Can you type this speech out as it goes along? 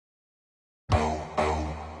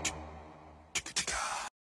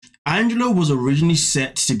Angela was originally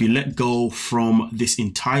set to be let go from this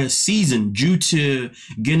entire season due to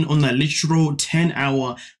getting on that literal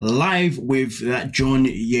 10-hour live with that John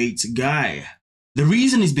Yates guy. The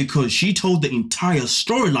reason is because she told the entire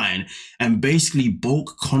storyline and basically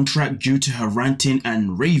broke contract due to her ranting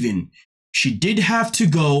and raving. She did have to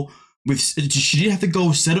go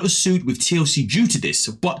settle a suit with TLC due to this,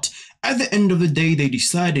 but at the end of the day, they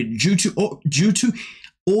decided due to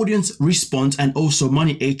audience response and also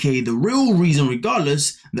money, aka the real reason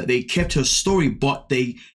regardless, that they kept her story, but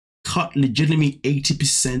they cut legitimately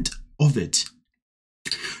 80% of it.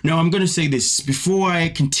 Now I'm going to say this before I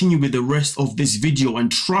continue with the rest of this video,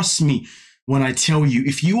 and trust me when I tell you,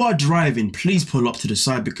 if you are driving, please pull up to the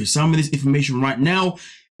side because some of this information right now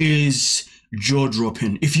is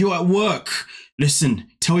jaw-dropping. If you're at work, listen,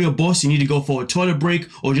 tell your boss you need to go for a toilet break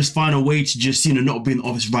or just find a way to just, not be in the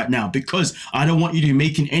office right now, because I don't want you to be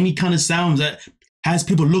making any kind of sounds that has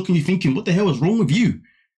people looking at you thinking, what the hell is wrong with you?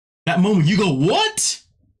 That moment you go, what?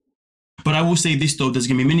 But I will say this though, there's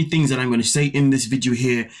going to be many things that I'm going to say in this video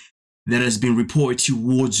here that has been reported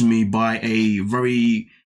towards me by a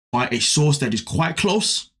source that is quite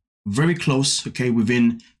close, very close, okay,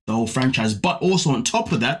 within the whole franchise. But also on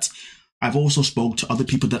top of that, I've also spoke to other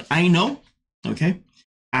people that I know, okay,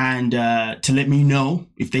 and to let me know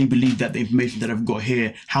if they believe that the information that I've got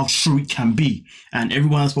here, how true it can be. And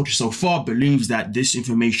everyone I've spoken to so far believes that this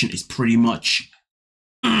information is pretty much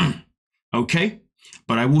okay.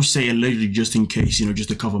 But I will say allegedly just in case, just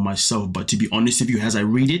to cover myself. But to be honest with you, as I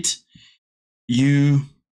read it, you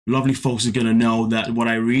lovely folks are going to know that what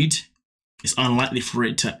I read is unlikely for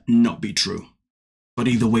it to not be true. But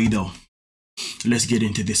either way though, let's get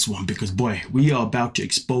into this one, because boy, we are about to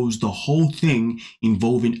expose the whole thing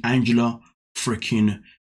involving Angela freaking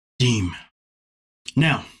Deem.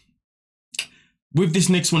 Now, with this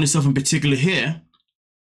next one itself in particular here,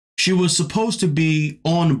 she was supposed to be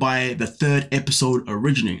on by the 3rd episode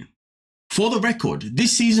originally. For the record,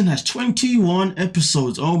 this season has 21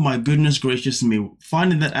 episodes. Oh my goodness gracious me.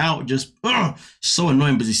 Finding that out just so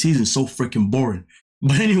annoying, but this season's so freaking boring.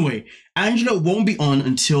 But anyway, Angela won't be on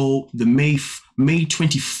until the May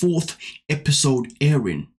 24th episode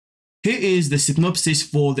airing. Here is the synopsis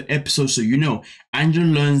for the episode so you know. Angela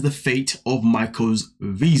learns the fate of Michael's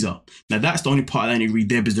visa. Now that's the only part I need to read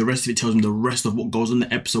there, because the rest of it tells me the rest of what goes on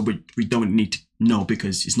the episode, which we don't need to know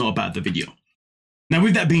because it's not about the video. Now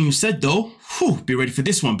with that being said though, be ready for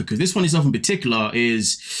this one, because this one itself in particular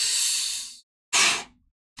is...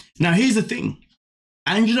 Now here's the thing.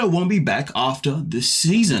 Angela won't be back after this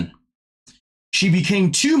season. She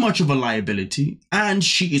became too much of a liability, and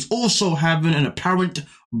she is also having an apparent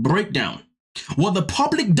breakdown. What the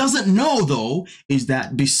public doesn't know though is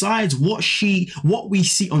that besides what we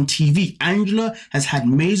see on TV, Angela has had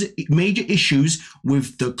major issues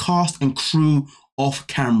with the cast and crew off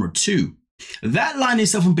camera too. That line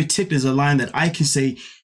itself in particular is a line that I can say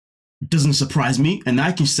doesn't surprise me, and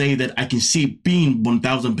I can say that I can see it being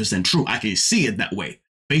 1000% true. I can see it that way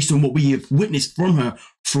based on what we have witnessed from her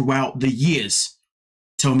throughout the years.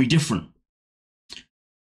 Tell me different.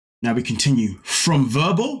 Now we continue. From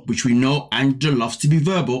verbal, which we know Angela loves to be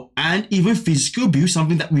verbal, and even physical abuse,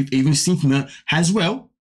 something that we've even seen from her as well,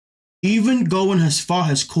 even going as far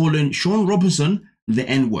as calling Sean Robinson the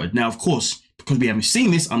N-word. Now, of course, because we haven't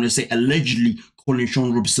seen this, I'm going to say allegedly calling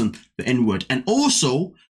Sean Robinson the N-word, and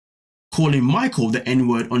also calling Michael the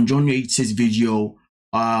N-word on John Yates' video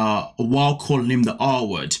while calling him the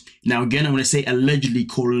R-word. Now again, I'm going to say allegedly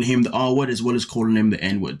calling him the R-word as well as calling him the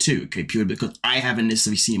N-word too, okay, purely because I haven't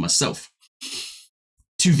necessarily seen it myself.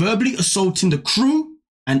 To verbally assaulting the crew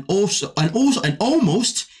and almost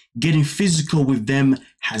getting physical with them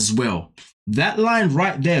as well. That line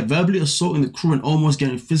right there, verbally assaulting the crew and almost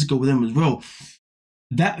getting physical with them as well,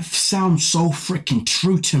 that sounds so freaking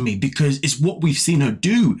true to me, because it's what we've seen her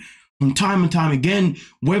do from time and time again,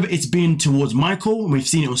 whether it's been towards Michael and we've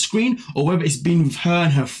seen it on screen, or whether it's been with her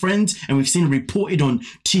and her friends and we've seen it reported on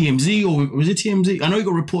TMZ, or was it TMZ? I know it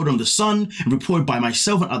got reported on The Sun and reported by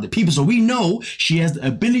myself and other people. So we know she has the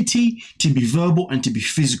ability to be verbal and to be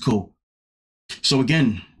physical. So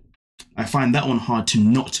again, I find that one hard to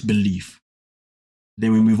not believe.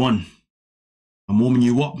 Then we move on. I'm warming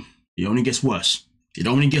you up. It only gets worse. It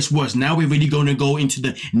only gets worse. Now we're really going to go into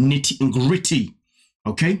the nitty and gritty.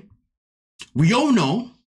 Okay? We all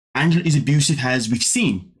know Angela is abusive, as we've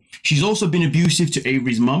seen. She's also been abusive to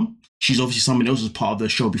Avery's mum. She's obviously someone else who was part of the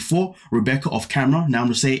show before. Rebecca off camera. Now I'm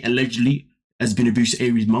going to say allegedly has been abusive to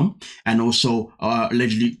Avery's mum, and also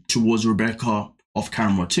allegedly towards Rebecca off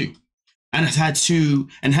camera too. And has had to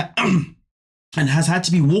and has had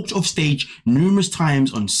to be walked off stage numerous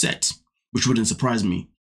times on set, which wouldn't surprise me.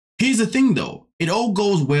 Here's the thing though, it all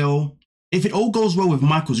goes well. If it all goes well with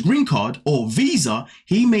Michael's green card or visa,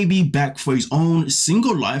 he may be back for his own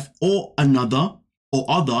single life or other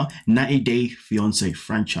 90-day fiance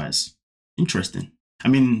franchise. Interesting. I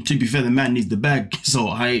mean, to be fair, the man needs the bag.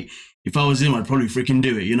 So if I was him, I'd probably freaking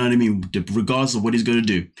do it. You know what I mean? Regardless of what he's going to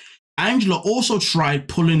do. Angela also tried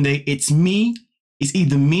pulling it's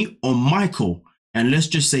either me or Michael. And let's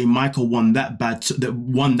just say Michael won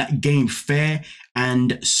that game fair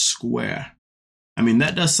and square. I mean,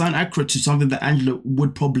 that does sound accurate to something that Angela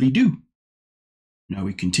would probably do. Now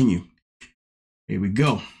we continue. Here we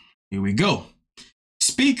go.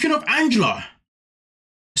 Speaking of Angela.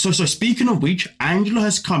 So speaking of which, Angela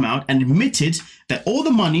has come out and admitted that all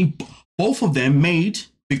the money both of them made,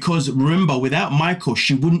 because remember, without Michael,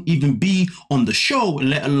 she wouldn't even be on the show,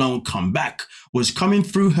 let alone come back, was coming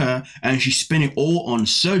through her, and she spent it all on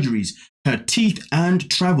surgeries, her teeth, and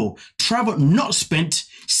travel. Travel not spent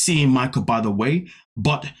seeing Michael, by the way,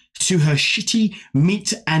 but to her shitty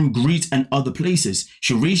meet and greet and other places.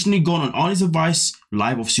 She recently gone on Honest Advice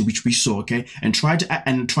Live, obviously, which we saw, okay, and tried to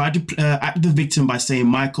act the victim by saying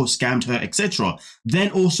Michael scammed her, etc.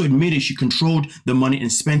 Then also admitted she controlled the money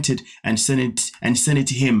and spent it and sent it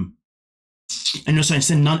to him, and also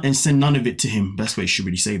send none of it to him. That's what you should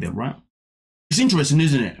really say there, right? It's interesting,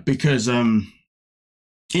 isn't it? Because in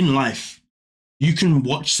life, you can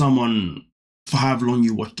watch someone for however long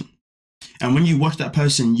you watch them. And when you watch that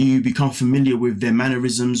person, you become familiar with their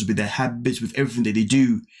mannerisms, with their habits, with everything that they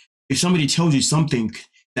do. If somebody tells you something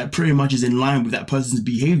that pretty much is in line with that person's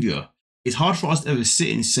behavior, it's hard for us to ever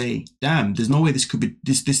sit and say, damn, there's no way this could be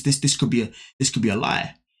this could be a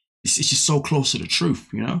lie. It's just so close to the truth,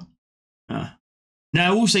 you know? Now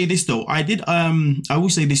I will say this though,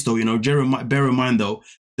 you know, bear in mind though,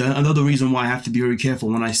 another reason why I have to be very careful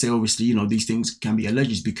when I say, obviously, you know, these things can be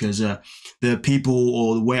alleged, because the people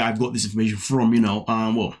or the way I've got this information from, you know,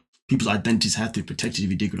 well, people's identities have to be protected, if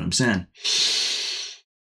you dig what I'm saying.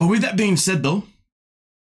 But with that being said, though,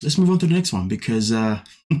 let's move on to the next one, because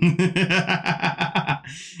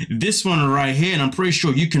this one right here, and I'm pretty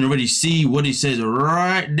sure you can already see what it says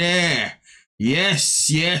right there. Yes.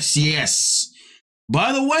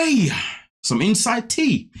 By the way, some inside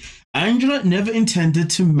tea. Angela never intended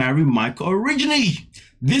to marry Michael originally.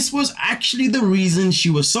 This was actually the reason she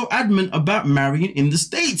was so adamant about marrying in the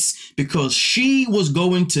States, because she was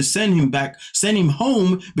going to send him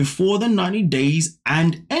home before the 90 days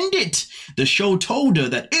and end it. The show told her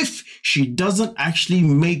that if she doesn't actually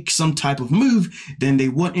make some type of move, then they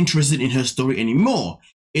weren't interested in her story anymore.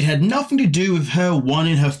 It had nothing to do with her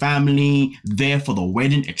wanting her family there for the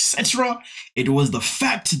wedding, etc. It was the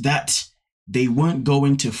fact that they weren't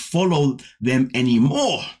going to follow them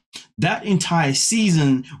anymore. That entire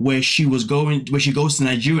season where she goes to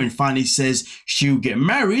Nigeria and finally says she'll get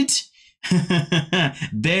married,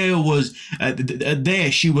 there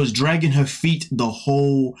she was dragging her feet the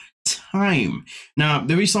whole time. Now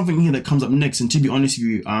there is something here that comes up next, and to be honest with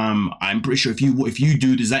you, I'm pretty sure if you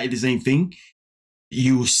do exactly the same thing,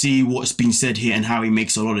 you will see what's been said here and how it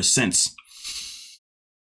makes a lot of sense.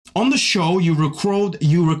 On the show, you recall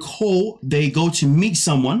they go to meet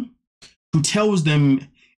someone who tells them,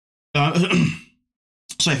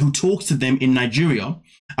 who talks to them in Nigeria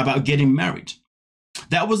about getting married.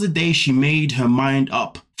 That was the day she made her mind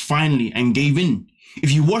up finally and gave in.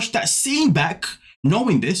 If you watch that scene back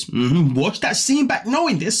knowing this,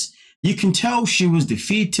 you can tell she was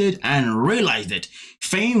defeated and realized it.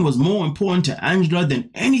 Fame was more important to Angela than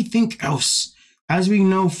anything else. As we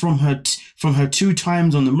know from her 2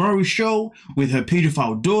 times on the Murray show with her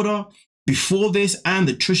pedophile daughter, before this and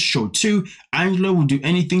the Trish show too, Angela will do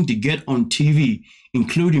anything to get on TV,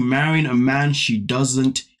 including marrying a man she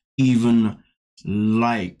doesn't even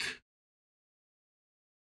like.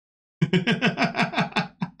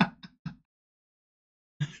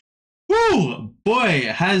 Woo,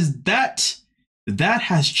 boy, that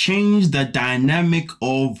has changed the dynamic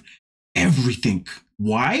of everything.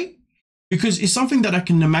 Why? Because it's something that I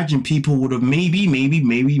can imagine people would have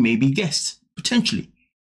maybe guessed, potentially.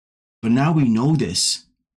 But now we know this.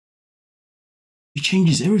 It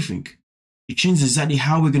changes everything. It changes exactly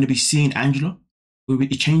how we're going to be seeing Angela.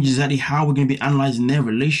 It changes exactly how we're going to be analyzing their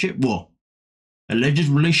relationship. Well, alleged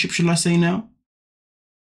relationship, should I say now?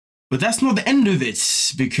 But that's not the end of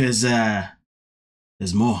it, because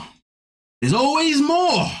there's more. There's always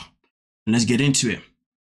more. And let's get into it.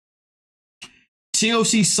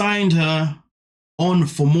 TLC signed her on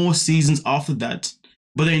for more seasons after that,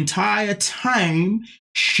 but the entire time,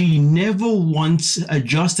 she never once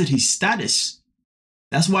adjusted his status.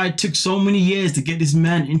 That's why it took so many years to get this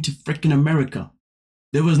man into freaking America.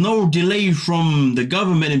 There was no delay from the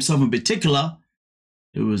government himself in particular.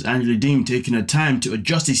 It was Angela Deem taking her time to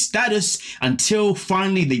adjust his status until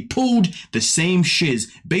finally they pulled the same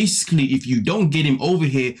shiz. Basically, if you don't get him over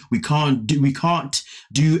here, we can't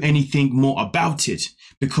do anything more about it,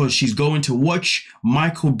 because she's going to watch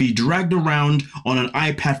Michael be dragged around on an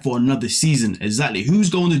iPad for another season. Exactly. Who's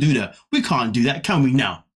going to do that? We can't do that, can we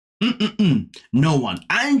now? No one.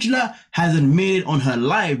 Angela has admitted on her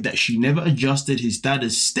live that she never adjusted his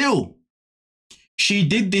status. Still, she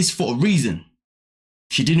did this for a reason.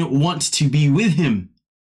 She didn't want to be with him.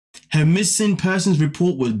 Her missing persons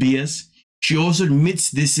report was BS. She also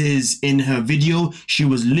admits this is in her video. She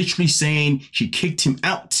was literally saying she kicked him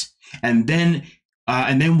out, and then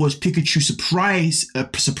was Pikachu's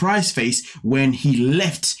surprise face when he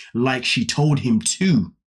left, like she told him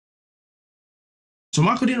to. So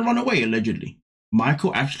Michael didn't run away, allegedly.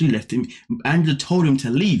 Michael actually left him. Angela told him to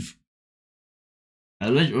leave.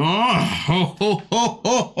 The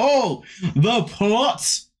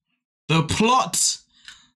plot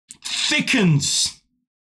thickens.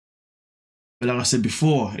 But like I said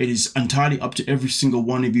before, it is entirely up to every single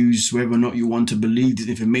one of you whether or not you want to believe this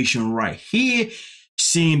information right here,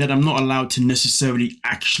 seeing that I'm not allowed to necessarily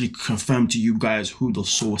actually confirm to you guys who the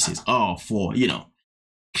sources are for, you know,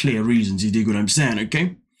 clear reasons. You dig what I'm saying,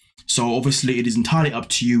 okay? So obviously it is entirely up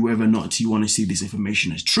to you whether or not you want to see this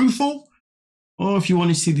information as truthful, or if you want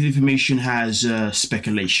to see the information as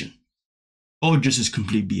speculation, or just as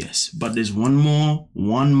complete BS. But there's one more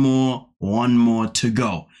to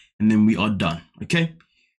go, and then we are done, okay?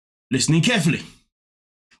 Listening carefully.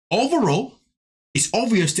 Overall, it's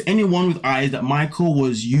obvious to anyone with eyes that Michael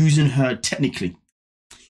was using her technically.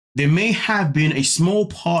 There may have been a small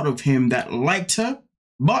part of him that liked her,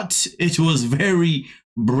 but it was very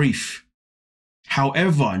brief.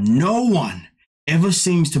 However, no one ever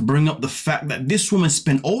seems to bring up the fact that this woman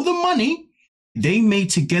spent all the money they made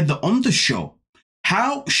together on the show.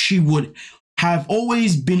 How she would have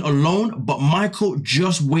always been alone, but Michael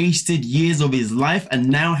just wasted years of his life and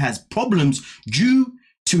now has problems due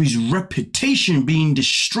to his reputation being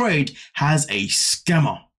destroyed as a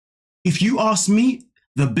scammer. If you ask me,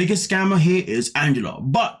 the biggest scammer here is Angela,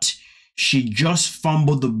 but she just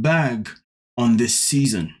fumbled the bag on this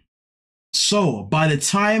season. So by the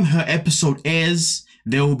time her episode airs,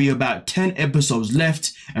 there will be about 10 episodes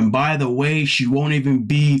left. And by the way, she won't even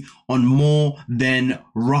be on more than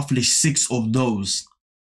roughly 6 of those.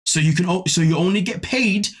 So you only get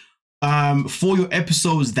paid for your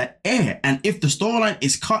episodes that air. And if the storyline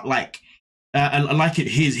is cut like it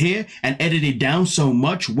is here and edited down so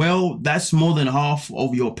much, well, that's more than half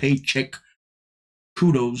of your paycheck.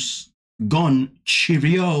 Kudos. Gone,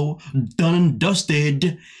 cheerio, done and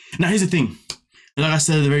dusted. Now here's the thing, like I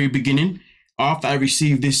said at the very beginning, after I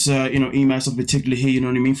received this email, stuff particularly here, you know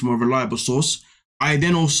what I mean, from a reliable source, I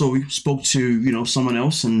then also spoke to someone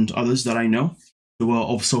else and others that I know who were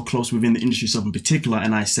also close within the industry stuff in particular,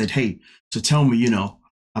 and I said, hey, so tell me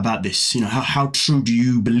about this, how true do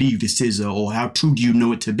you believe this is, or how true do you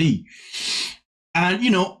know it to be?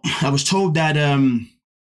 And I was told that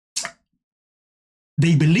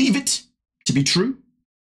they believe it to be true,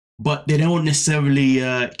 but they don't necessarily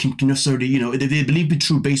they believe it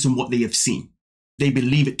true based on what they have seen. They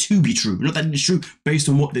believe it to be true, not that it's true based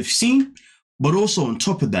on what they've seen, but also on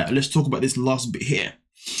top of that, let's talk about this last bit here.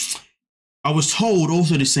 I was told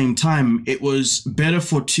also at the same time it was better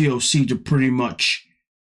for TLC to pretty much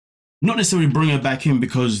not necessarily bring her back in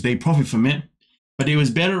because they profit from it, but it was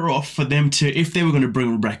better off for them to, if they were going to bring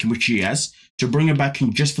her back in, which she has, to bring her back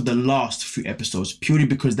in just for the last few episodes, purely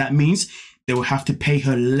because that means they will have to pay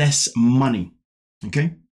her less money,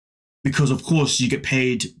 okay? Because of course you get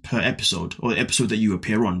paid per episode, or the episode that you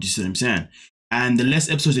appear on, do you see what I'm saying? And the less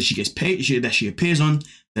episodes that she gets paid, that she appears on,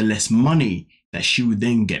 the less money that she would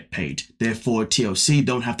then get paid. Therefore, TLC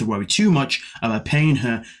don't have to worry too much about paying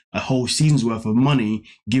her a whole season's worth of money,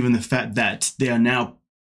 given the fact that they are now,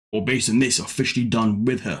 or based on this, officially done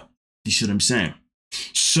with her. Do you see what I'm saying?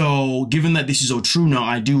 So, given that this is all true now,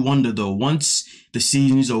 I do wonder though, once the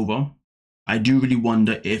season is over, I do really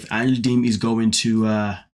wonder if Angela Deem is going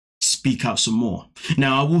to speak out some more.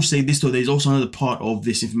 Now, I will say this though, there's also another part of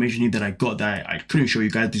this information here that I got that I couldn't show you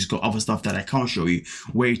guys. There's got other stuff that I can't show you,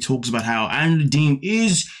 where he talks about how Angela Deem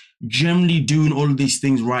is generally doing all of these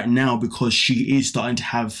things right now because she is starting to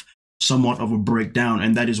have somewhat of a breakdown,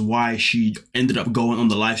 and that is why she ended up going on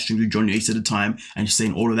the live stream with Johnny Ace at the time and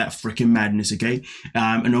saying all of that freaking madness, okay?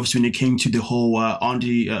 And obviously when it came to the whole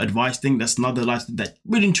auntie advice thing, that's another life that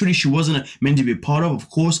really and truly she wasn't meant to be a part of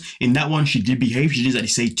course. In that one, she did behave. She didn't actually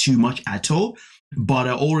say too much at all. But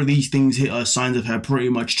all of these things here are signs of her pretty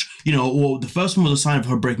much, you know, well, the first one was a sign of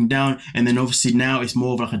her breaking down. And then obviously now it's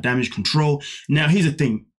more of like a damage control. Now, here's the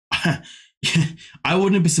thing. I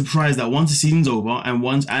wouldn't be surprised that once the season's over and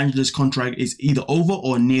once Angela's contract is either over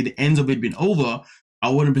or near the ends of it being over, I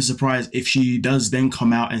wouldn't be surprised if she does then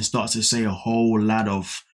come out and starts to say a whole lot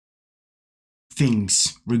of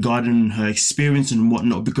things regarding her experience and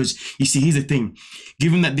whatnot. Because you see, here's the thing,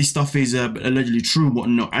 given that this stuff is allegedly true and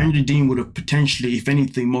whatnot, Angela Dean would have potentially, if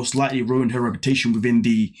anything, most likely ruined her reputation within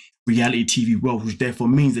the reality TV world, which therefore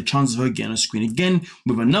means the chances of her getting on screen again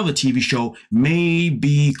with another TV show may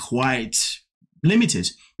be quite limited.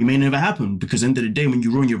 It may never happen, because at the end of the day, when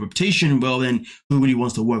you ruin your reputation, well, then who really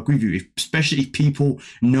wants to work with you? Especially if people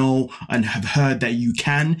know and have heard that you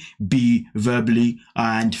can be verbally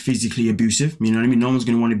and physically abusive. You know what I mean? No one's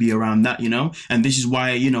going to want to be around that, you know? And this is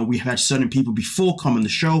why, you know, we've had certain people before come on the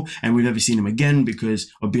show and we've never seen them again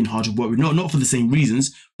because of being hard to work with. Not for the same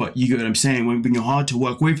reasons, but you get what I'm saying. When you're hard to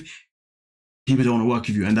work with, people don't want to work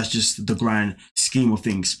with you, and that's just the grand scheme of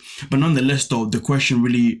things. But nonetheless, though, the question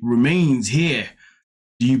really remains here.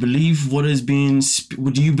 Do you believe what has been,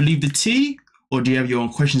 do you believe the tea, or do you have your own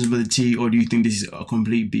questions about the tea, or do you think this is a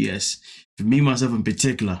complete BS? For me, myself in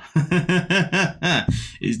particular,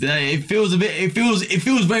 is that it feels a bit, it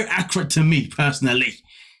feels very accurate to me personally.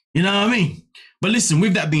 You know what I mean? But listen,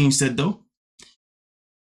 with that being said though,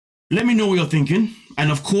 let me know what you're thinking.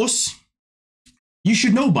 And of course, you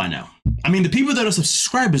should know by now. I mean, the people that are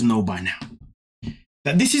subscribers know by now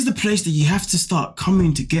that this is the place that you have to start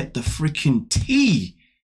coming to get the freaking tea.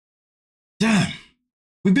 Damn,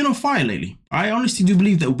 we've been on fire lately. I honestly do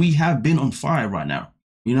believe that we have been on fire right now.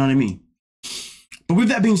 You know what I mean? But with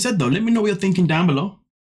that being said though, let me know what you're thinking down below,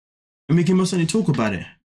 and we can most certainly talk about it.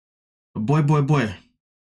 But boy.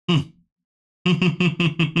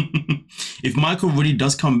 If Michael really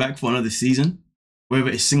does come back for another season, whether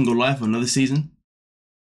it's Single Life or another season,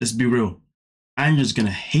 let's be real, Angela's gonna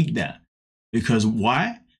hate that. Because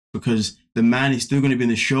why? Because the man is still going to be in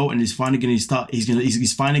the show, and he's finally going to start.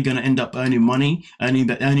 He's finally going to end up earning money, earning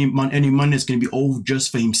money that's going to be all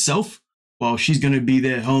just for himself, while she's going to be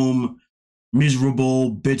there home,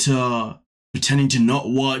 miserable, bitter, pretending to not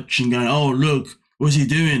watch and going, "Oh look, what's he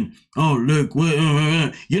doing? Oh look, what?"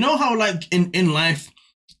 You know how like in life,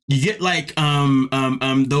 you get like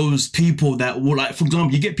those people that will, like, for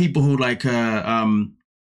example, you get people who like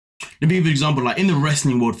let me give you an example, like in the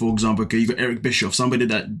wrestling world, for example, okay, you got Eric Bischoff, somebody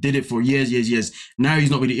that did it for years. Now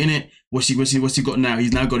he's not really in it. What's he got now?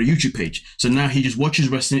 He's now got a YouTube page. So now he just watches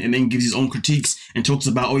wrestling and then gives his own critiques and talks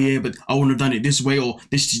about, oh yeah, but I wouldn't have done it this way, or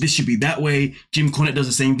this should be that way. Jim Cornette does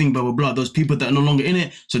the same thing, blah, blah, blah. Those people that are no longer in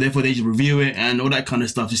it, so therefore they just review it and all that kind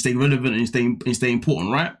of stuff to stay relevant and stay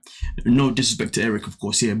important, right? No disrespect to Eric, of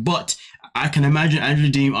course, here, but I can imagine Angela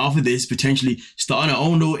Dean after this potentially starting her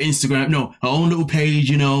own little her own little page,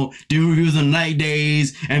 you know, doing reviews on night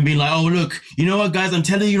days and being like, oh look, you know what guys, I'm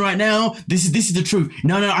telling you right now, this is the truth.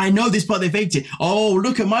 No, I know this part they faked it. Oh,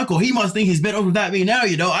 look at Michael, he must think he's better without me now,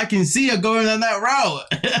 you know. I can see her going down that route.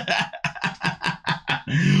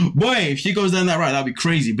 Boy, if she goes down that route, that'd be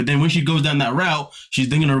crazy. But then when she goes down that route, she's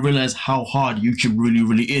then gonna realize how hard YouTube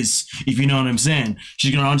really is, if you know what I'm saying.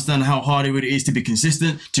 She's gonna understand how hard it really is to be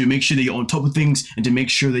consistent, to make sure that you're on top of things, and to make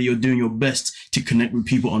sure that you're doing your best to connect with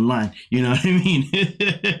people online. You know what I mean?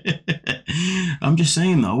 I'm just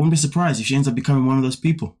saying though, I wouldn't be surprised if she ends up becoming one of those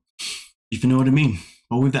people, if you know what I mean.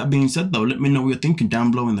 But with that being said though, let me know what you're thinking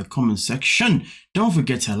down below in the comment section. Don't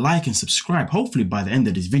forget to like and subscribe. Hopefully by the end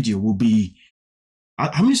of this video we'll be,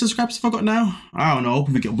 how many subscribers have I got now? I don't know.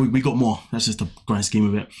 We got more. That's just the grand scheme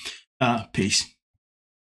of it. Peace.